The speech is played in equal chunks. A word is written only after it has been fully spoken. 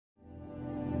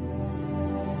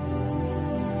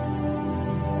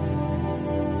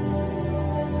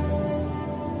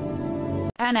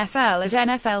NFL at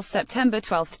NFL September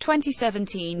 12,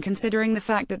 2017. Considering the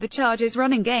fact that the Chargers'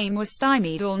 running game was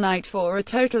stymied all night for a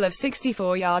total of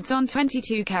 64 yards on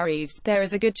 22 carries, there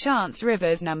is a good chance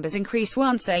Rivers' numbers increase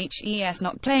once he's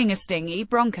not playing a stingy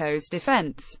Broncos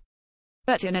defense.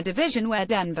 But in a division where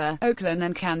Denver, Oakland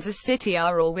and Kansas City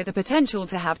are all with the potential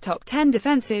to have top 10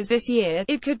 defenses this year,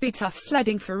 it could be tough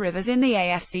sledding for Rivers in the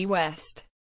AFC West.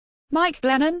 Mike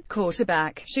Glennon,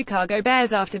 quarterback, Chicago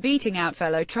Bears. After beating out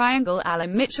fellow Triangle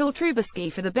Alum Mitchell Trubisky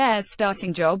for the Bears'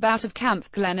 starting job out of camp,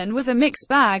 Glennon was a mixed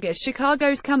bag as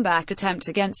Chicago's comeback attempt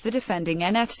against the defending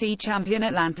NFC champion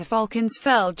Atlanta Falcons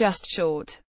fell just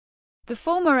short. The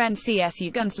former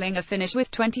NCSU gunslinger finished with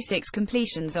 26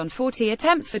 completions on 40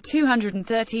 attempts for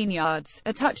 213 yards,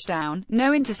 a touchdown,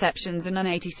 no interceptions and an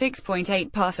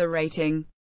 86.8 passer rating.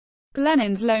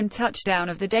 Glennon's lone touchdown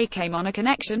of the day came on a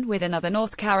connection with another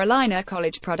North Carolina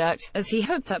college product, as he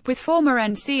hooked up with former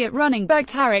NC at running back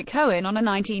Tarik Cohen on a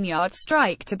 19-yard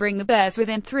strike to bring the Bears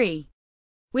within 3.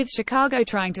 With Chicago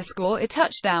trying to score a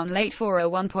touchdown late for a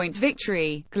one-point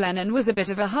victory, Glennon was a bit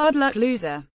of a hard-luck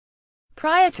loser.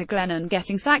 Prior to Glennon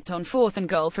getting sacked on 4th and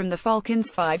goal from the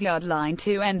Falcons' 5-yard line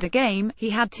to end the game, he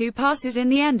had 2 passes in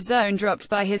the end zone dropped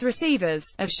by his receivers,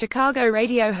 as Chicago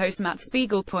radio host Matt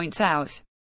Spiegel points out.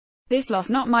 This loss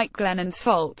not Mike Glennon's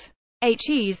fault.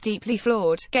 He's deeply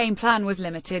flawed game plan was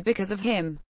limited because of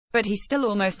him. But he still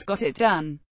almost got it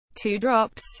done. 2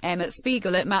 drops, Emmett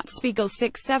Spiegel at Matt Spiegel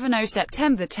 670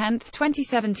 September 10,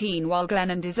 2017. While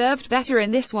Glennon deserved better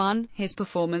in this one, his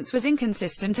performance was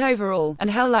inconsistent overall, and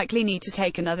he'll likely need to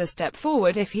take another step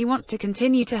forward if he wants to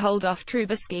continue to hold off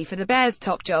Trubisky for the Bears'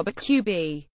 top job at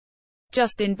QB.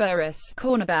 Justin Burris,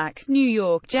 cornerback, New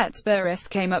York Jets. Burris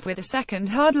came up with a second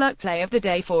hard-luck play of the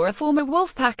day for a former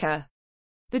Wolfpacker.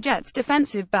 The Jets'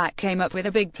 defensive back came up with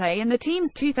a big play in the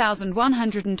team's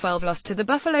 2,112 loss to the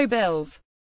Buffalo Bills.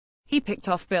 He picked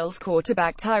off Bills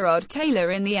quarterback Tyrod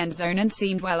Taylor in the end zone and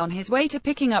seemed well on his way to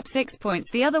picking up 6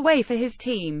 points the other way for his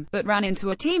team, but ran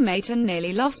into a teammate and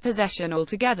nearly lost possession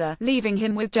altogether, leaving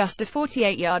him with just a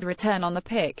 48-yard return on the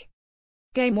pick.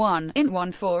 Game 1, int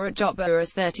 1-4 at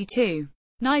JotBurris 32.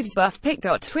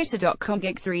 KnivesBuffPick.twitter.com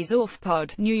Gig 3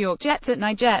 Zorfpod, New York Jets at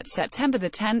Jets September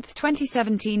 10,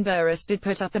 2017. Burris did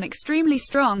put up an extremely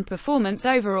strong performance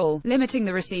overall, limiting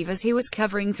the receivers he was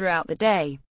covering throughout the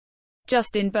day.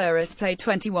 Justin Burris played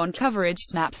 21 coverage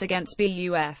snaps against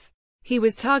BUF. He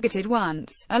was targeted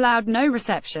once, allowed no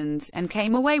receptions, and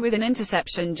came away with an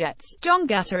interception. Jets. John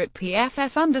Gatter at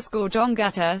PFF_John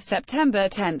Gatter, September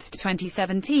 10,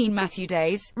 2017. Matthew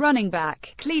Days, running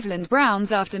back, Cleveland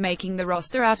Browns. After making the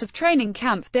roster out of training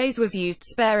camp, Days was used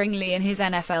sparingly in his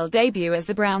NFL debut as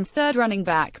the Browns' third running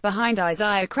back, behind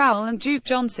Isaiah Crowell and Duke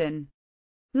Johnson.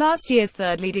 Last year's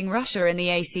third leading rusher in the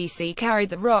ACC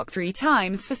carried the rock 3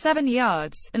 times for 7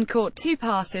 yards, and caught 2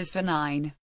 passes for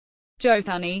 9. Joe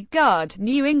Thuney, guard,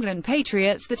 New England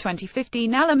Patriots. The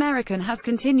 2015 All-American has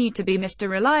continued to be Mr.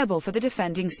 Reliable for the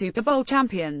defending Super Bowl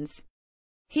champions.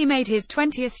 He made his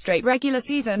 20th straight regular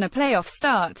season a playoff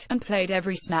start, and played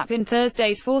every snap in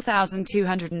Thursday's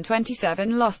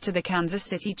 4,227 loss to the Kansas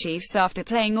City Chiefs after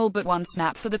playing all but 1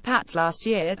 snap for the Pats last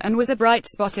year, and was a bright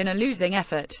spot in a losing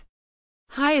effort.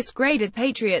 Highest graded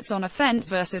Patriots on offense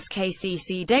versus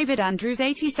KCC: David Andrews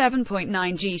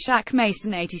 87.9 G, Shaq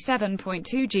Mason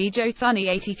 87.2 G, Joe Thuney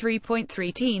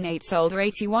 83.3 T, Nate Solder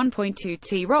 81.2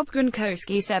 T, Rob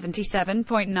Gronkowski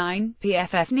 77.9.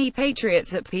 PFF Knee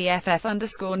Patriots at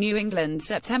PFF_New England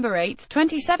September 8,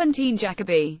 2017.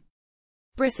 Jacoby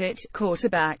Brissett,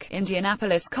 quarterback,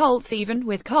 Indianapolis Colts. Even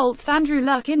with Colts' Andrew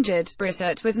Luck injured,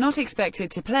 Brissett was not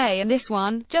expected to play in this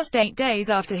one, just 8 days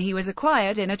after he was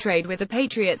acquired in a trade with the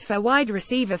Patriots for wide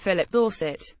receiver Philip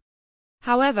Dorsett.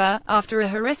 However, after a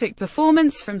horrific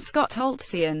performance from Scott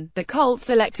Holtzian, the Colts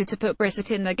elected to put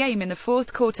Brissett in the game in the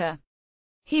 4th quarter.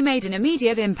 He made an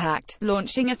immediate impact,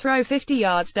 launching a throw 50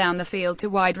 yards down the field to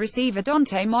wide receiver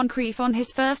Donte Moncrief on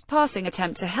his first passing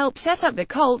attempt to help set up the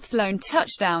Colts' lone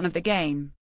touchdown of the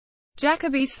game.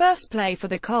 Jacoby's first play for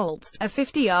the Colts, a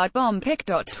 50-yard bomb.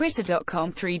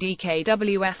 Pick.twitter.com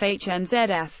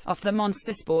 3DKWFHNZF, off the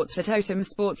Monster Sports at Totem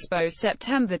Sports Bose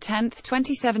September 10,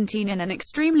 2017. In an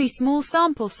extremely small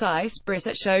sample size,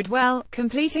 Brissett showed well,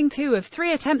 completing 2 of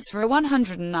 3 attempts for a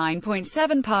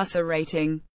 109.7 passer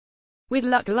rating. With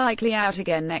Luck likely out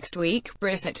again next week,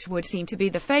 Brissett would seem to be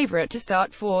the favorite to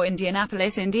start for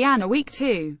Indianapolis, Indiana Week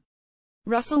 2.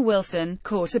 Russell Wilson,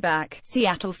 quarterback,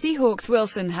 Seattle Seahawks.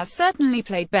 Wilson has certainly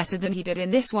played better than he did in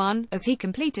this one, as he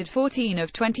completed 14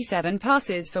 of 27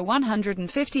 passes for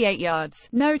 158 yards,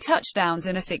 no touchdowns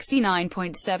and a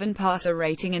 69.7 passer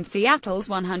rating in Seattle's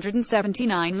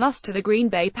 179 loss to the Green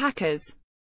Bay Packers.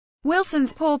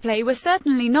 Wilson's poor play was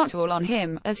certainly not all on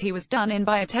him, as he was done in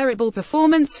by a terrible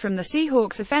performance from the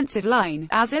Seahawks offensive line,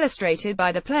 as illustrated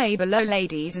by the play below.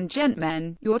 Ladies and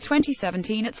gentlemen, your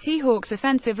 2017 at Seahawks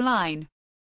offensive line.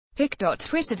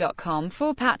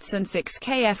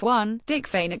 pic.twitter.com/Patson6KF1, Dick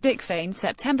Fane at Dick Fane.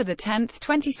 September 10,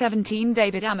 2017.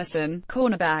 David Amerson,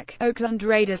 cornerback, Oakland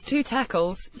Raiders 2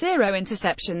 tackles, 0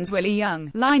 interceptions. Willie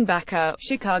Young, linebacker,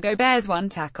 Chicago Bears 1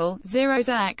 tackle, 0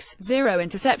 sacks, 0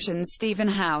 interceptions. Stephen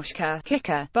Hauschka,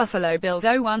 kicker, Buffalo Bills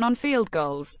 0-1 on field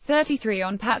goals, 33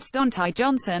 on Pats. Dontai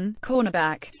Johnson,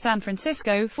 cornerback, San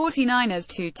Francisco 49ers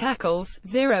 2 tackles,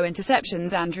 0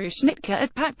 interceptions. Andrew Schnittke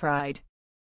at Pack Pride.